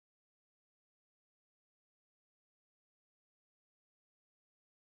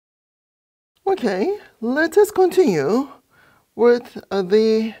Okay, let us continue with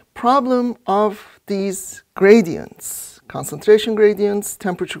the problem of these gradients, concentration gradients,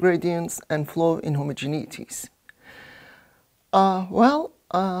 temperature gradients, and flow inhomogeneities.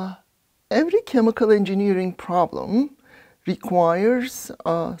 Every chemical engineering problem requires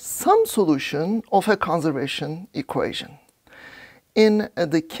some solution of a conservation equation. In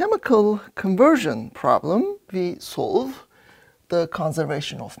the chemical conversion problem, we solve the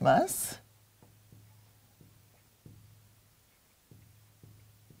conservation of mass.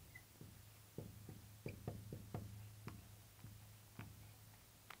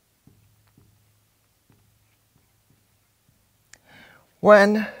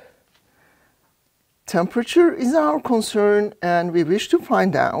 When temperature is our concern and we wish to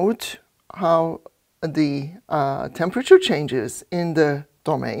find out how the temperature changes in the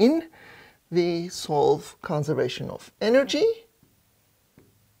domain, we solve conservation of energy.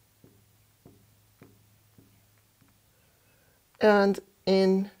 And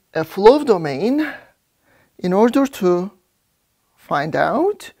in a flow domain, in order to find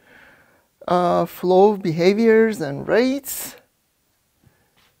out flow behaviors and rates,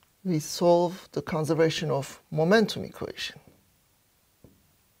 we solve the conservation of momentum equation.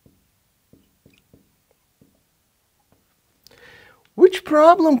 Which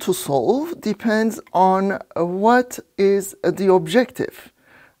problem to solve depends on what is the objective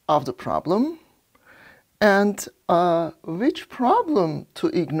of the problem and which problem to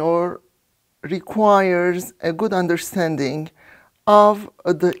ignore requires a good understanding of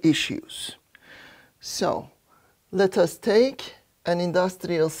the issues. So let us take an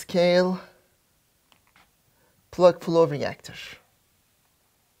industrial scale plug flow reactor.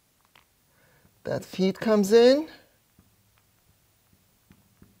 That feed comes in,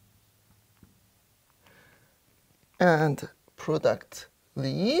 and product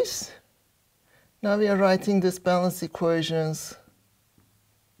leaves. Now we are writing these balance equations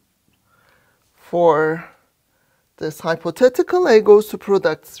for this hypothetical A goes to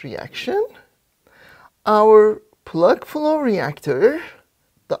product's reaction. Our plug flow reactor,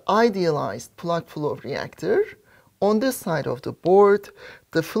 the idealized plug flow reactor, on this side of the board,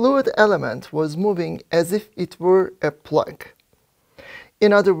 the fluid element was moving as if it were a plug.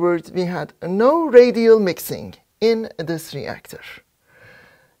 In other words, we had no radial mixing in this reactor.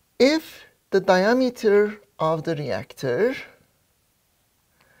 If the diameter of the reactor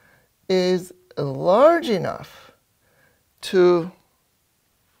is large enough to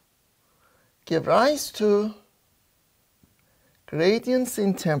give rise to gradients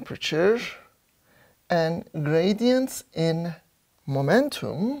in temperature and gradients in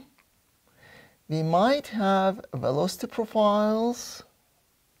momentum, we might have velocity profiles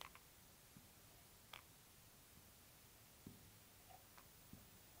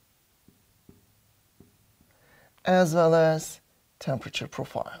as well as temperature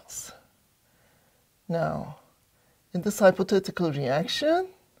profiles. Now, in this hypothetical reaction,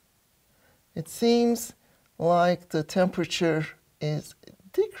 it seems like the temperature is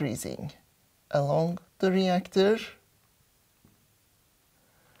decreasing along the reactor.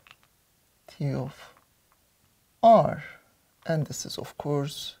 T of R, and this is of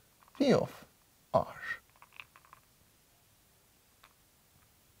course V of R.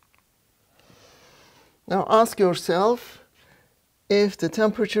 Now ask yourself, if the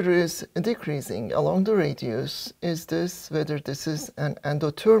temperature is decreasing along the radius, whether this is an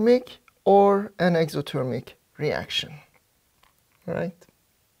endothermic or an exothermic reaction, right?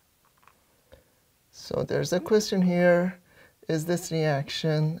 So there's a question here, is this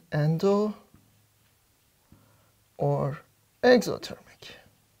reaction endo or exothermic?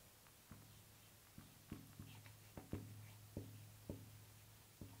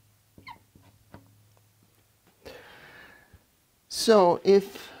 So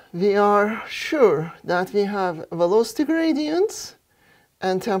if we are sure that we have velocity gradients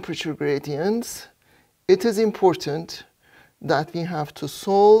and temperature gradients, it is important that we have to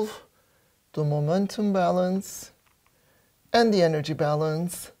solve the momentum balance and the energy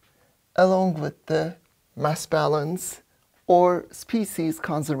balance along with the mass balance or species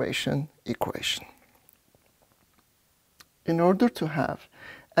conservation equation in order to have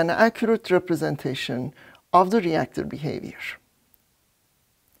an accurate representation of the reactor behavior.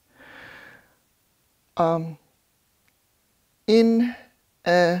 In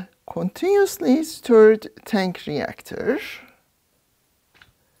a continuously stirred tank reactor,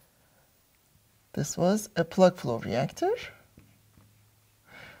 this was a plug flow reactor.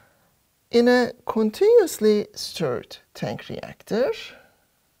 In a continuously stirred tank reactor,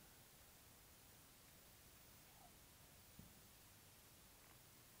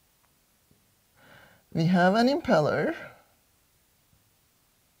 we have an impeller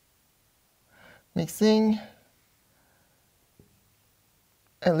mixing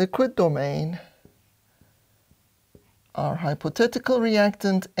a liquid domain. Our hypothetical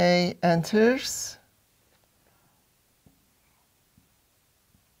reactant A enters.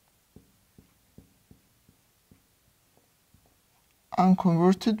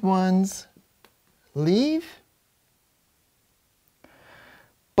 Unconverted ones leave.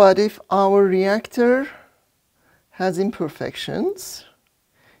 But if our reactor has imperfections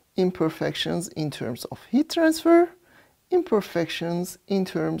in terms of heat transfer, imperfections in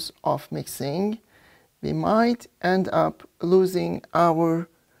terms of mixing, we might end up losing our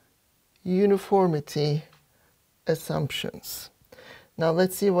uniformity assumptions. Now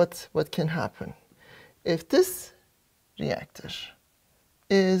let's see what can happen. If this reactor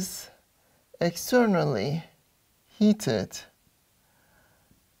is externally heated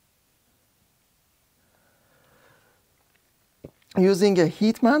using a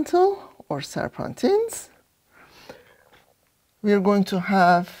heat mantle or serpentines, we are going to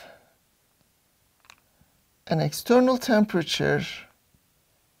have an external temperature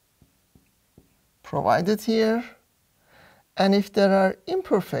provided here, and if there are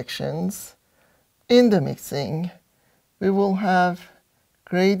imperfections in the mixing, we will have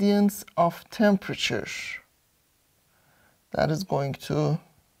gradients of temperature that is going to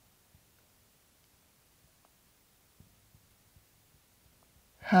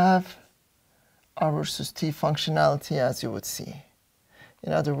have our versus T functionality, as you would see.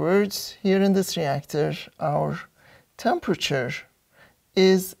 In other words, here in this reactor, our temperature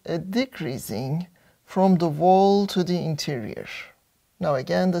is decreasing from the wall to the interior. Now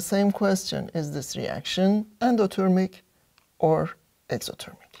again, the same question, is this reaction endothermic or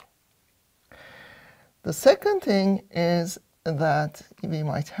exothermic? The second thing is that we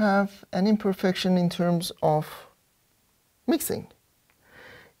might have an imperfection in terms of mixing.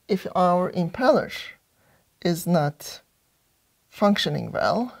 If our impeller is not functioning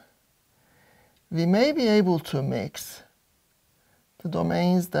well, we may be able to mix the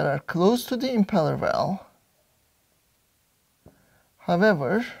domains that are close to the impeller well.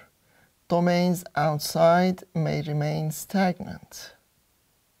 However, domains outside may remain stagnant.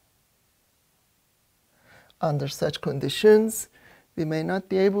 Under such conditions, we may not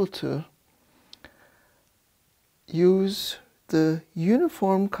be able to use the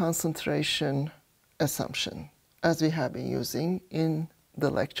uniform concentration assumption as we have been using in the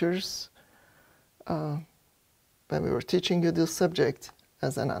lectures when we were teaching you this subject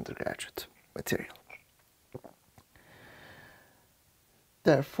as an undergraduate material.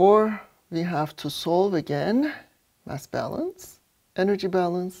 Therefore, we have to solve again mass balance, energy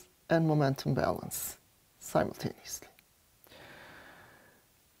balance, and momentum balance simultaneously.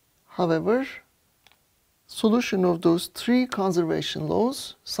 However, solution of those three conservation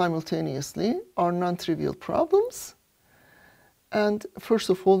laws simultaneously are non-trivial problems. And first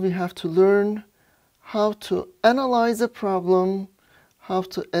of all, we have to learn how to analyze a problem, how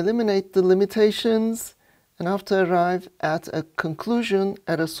to eliminate the limitations, and how to arrive at a conclusion,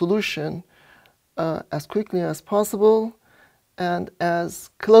 at a solution as quickly as possible and as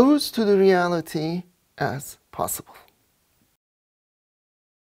close to the reality as possible.